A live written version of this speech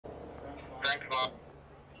Thanks, Mark.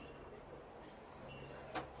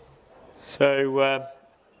 So,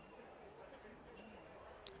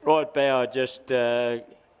 right bow just had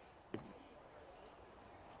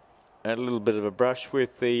a little bit of a brush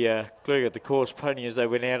with the clerk at the course pony as they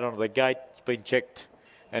went out onto the gate. It's been checked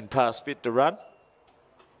and passed fit to run.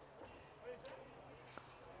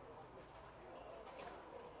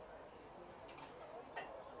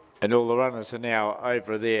 And all the runners are now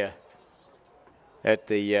over there at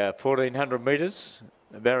the 1400 metres,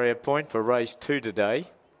 barrier point for race 2 today.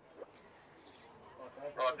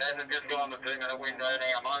 Right, Dan, I've just gone the 2-minute window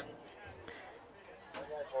now, mate.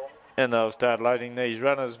 And they'll start loading these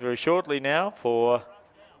runners very shortly now for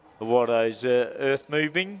the Watto's earth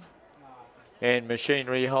moving and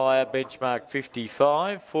machinery hire benchmark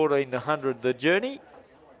 55, 1400 the journey.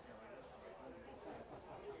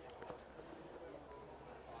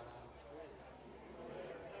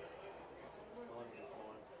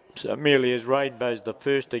 So Amelia's Rainbow's the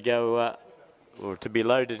first to go, or to be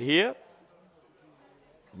loaded here.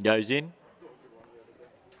 Goes in.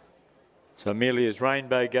 So Amelia's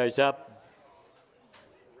Rainbow goes up.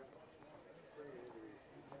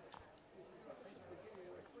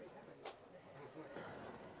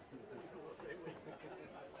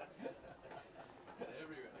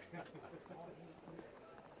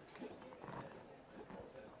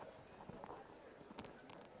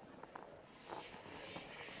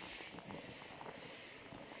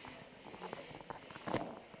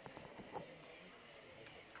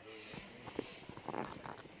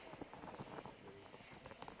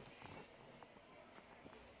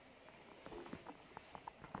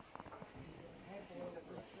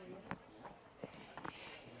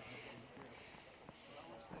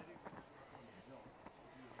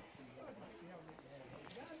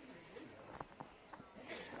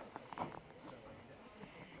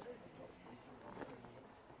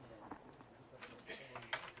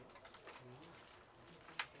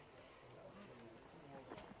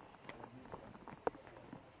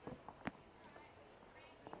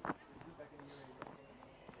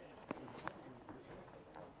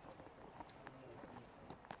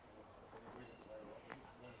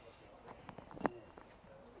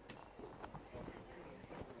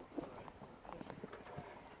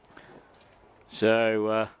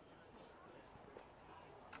 So,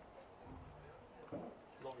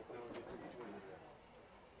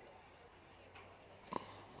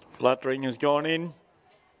 Fluttering has gone in.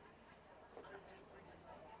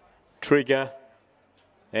 Trigger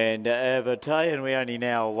and Atherton, and we only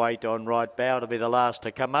now wait on right bow to be the last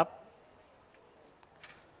to come up.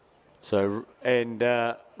 So, and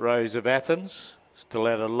Rose of Athens still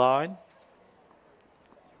out of line.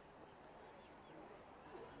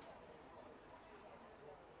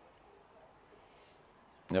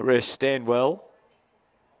 The rest stand well.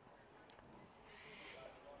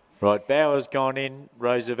 Right bow has gone in.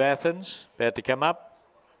 Rose of Athens about to come up.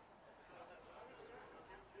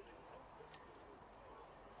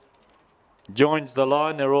 Joins the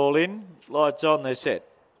line, they're all in. Lights on, they're set.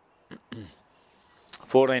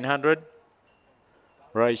 1400.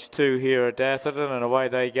 Race 2 here at Atherton, and away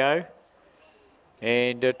they go.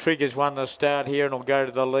 And Trigger's won the start here and will go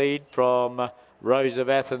to the lead from Rose of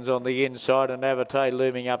Athens on the inside, and Atherton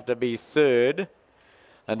looming up to be third.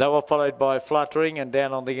 And they were followed by Fluttering, and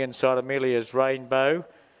down on the inside Amelia's Rainbow.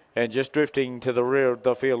 And just drifting to the rear of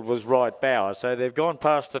the field was Right Bower. So they've gone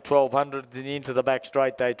past the 1200 and into the back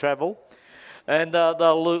straight they travel. And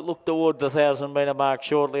they'll look toward the 1,000-metre mark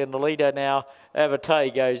shortly. And the leader now, Atherton,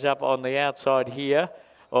 goes up on the outside here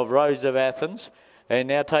of Rose of Athens. And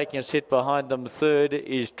now taking a sit behind them, third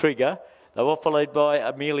is Trigger. They were followed by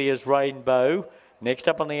Amelia's Rainbow. Next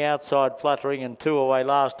up on the outside, Fluttering, and 2 away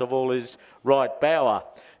last of all is Right Bower.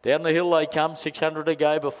 Down the hill they come, 600 to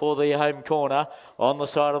go before the home corner on the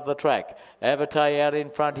side of the track. Atherton out in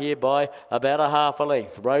front here by about a half a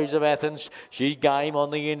length. Rose of Athens, she game on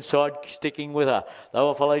the inside, sticking with her. They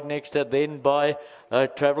were followed next then by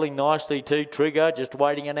travelling nicely to Trigger, just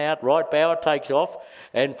waiting and out. Right Bower takes off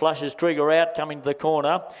and flushes Trigger out, coming to the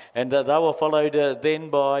corner. And they were followed then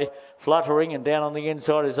by Fluttering, and down on the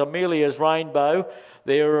inside is Amelia's Rainbow.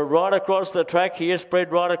 They're right across the track here,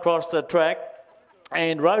 spread right across the track.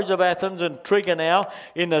 And Rose of Athens and Trigger now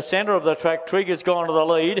in the centre of the track. Trigger's gone to the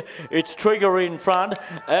lead. It's Trigger in front.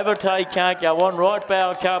 Atherton can't go on. Right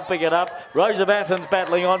Bower can't pick it up. Rose of Athens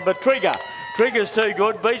battling on, but Trigger's too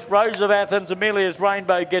good. Beats Rose of Athens. Amelia's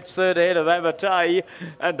Rainbow gets third ahead of Atherton.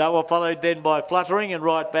 And they were followed then by Fluttering and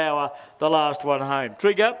Right Bower, the last one home.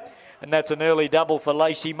 Trigger, and that's an early double for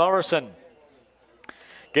Lacey Morrison.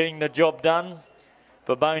 Getting the job done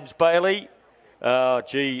for Bones Bailey. Oh,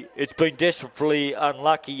 gee, it's been desperately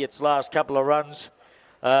unlucky its last couple of runs.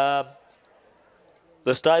 The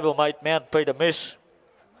stablemate Mount Peter Miss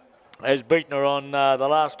has beaten her on the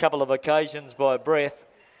last couple of occasions by a breath.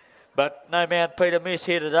 But no Mount Peter Miss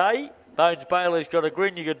here today. Bones Bailey's got a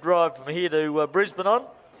grin you could drive from here to Brisbane on.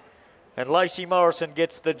 And Lacey Morrison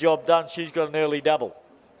gets the job done. She's got an early double.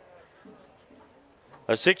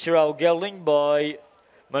 A 6-year-old gelding by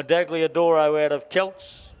Mondagliadoro out of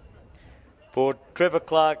Celts. For Trevor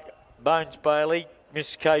Clark, Bones Bailey,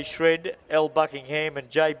 Miss Kay Shred, L. Buckingham and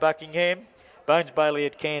J. Buckingham. Bones Bailey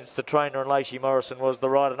at Cairns, the trainer, and Lacey Morrison was the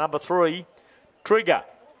rider. Number 3, Trigger.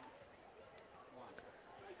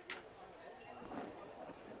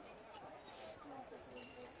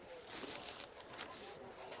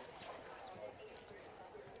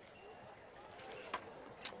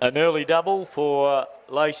 An early double for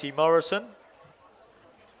Lacey Morrison.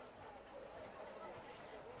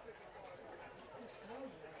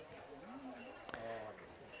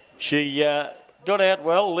 She got out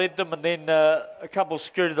well, led them, and then a couple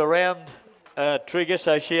scooted around Trigger,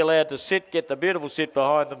 so she allowed to sit, get the beautiful sit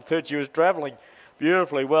behind them. Third, she was travelling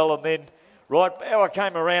beautifully well, and then right, Bauer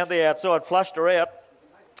came around the outside, flushed her out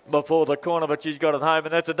before the corner, but she's got it home,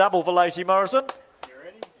 and that's a double for Lacey Morrison. You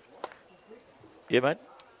ready? Yeah, mate.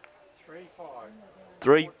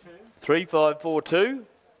 3-5. 3-5-4-2.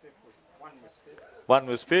 One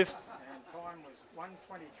was fifth. And time was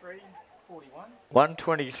 1:23:41.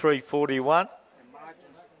 1:23:41. And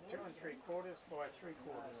margins 2 3/4 by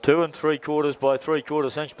 3/4. 2 3/4 by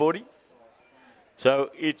 3/4. Thanks, Bordy.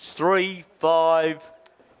 So it's 3-5.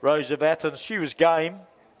 Rose of Athens. She was game.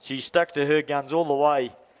 She stuck to her guns all the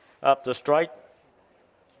way up the straight.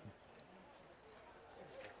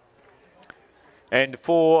 And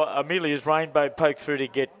for Amelia's Rainbow poke through to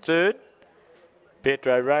get third.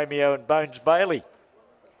 Petro Romeo and Bones Bailey.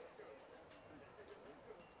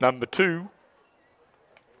 Number 2,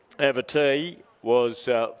 Atherton, was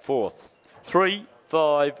fourth.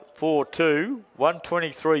 3-5-4-2,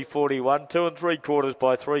 1:23:41, 2 3/4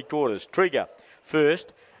 by 3/4. Trigger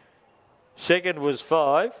first. Second was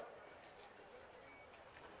 5.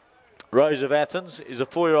 Rose of Athens is a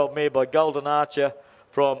 4-year-old mare by Golden Archer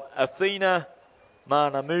from Athena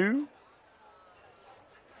Manamu.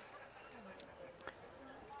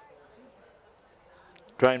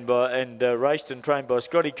 Trained by and raced and trained by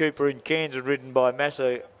Scotty Cooper in Cairns and ridden by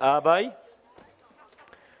Massa Abe.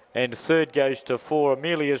 And third goes to 4,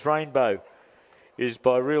 Amelia's Rainbow, is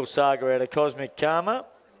by Real Saga out of Cosmic Karma.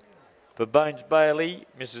 For Bones Bailey,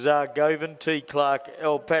 Mrs. R. Govan, T. Clark,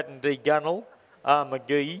 L. Patton, D. Gunnell, R.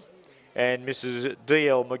 McGee, and Mrs. D.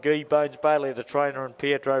 L. McGee. Bones Bailey the trainer and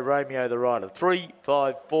Pietro Romeo the rider.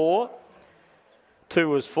 3-5-4. 2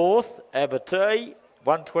 was fourth, Abate.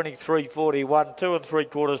 1:23:41, 2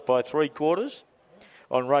 3/4 by 3/4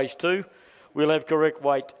 on race 2. We'll have correct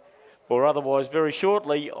weight or otherwise very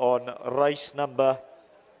shortly on race number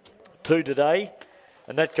 2 today.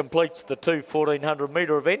 And that completes the 2 1400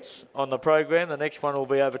 metre events on the program. The next one will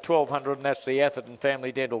be over 1200, and that's the Atherton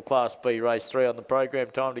Family Dental Class B race 3 on the program.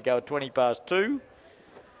 Time to go at 2.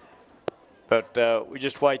 But we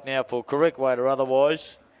just wait now for correct weight or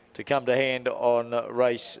otherwise to come to hand on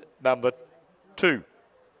race number 2.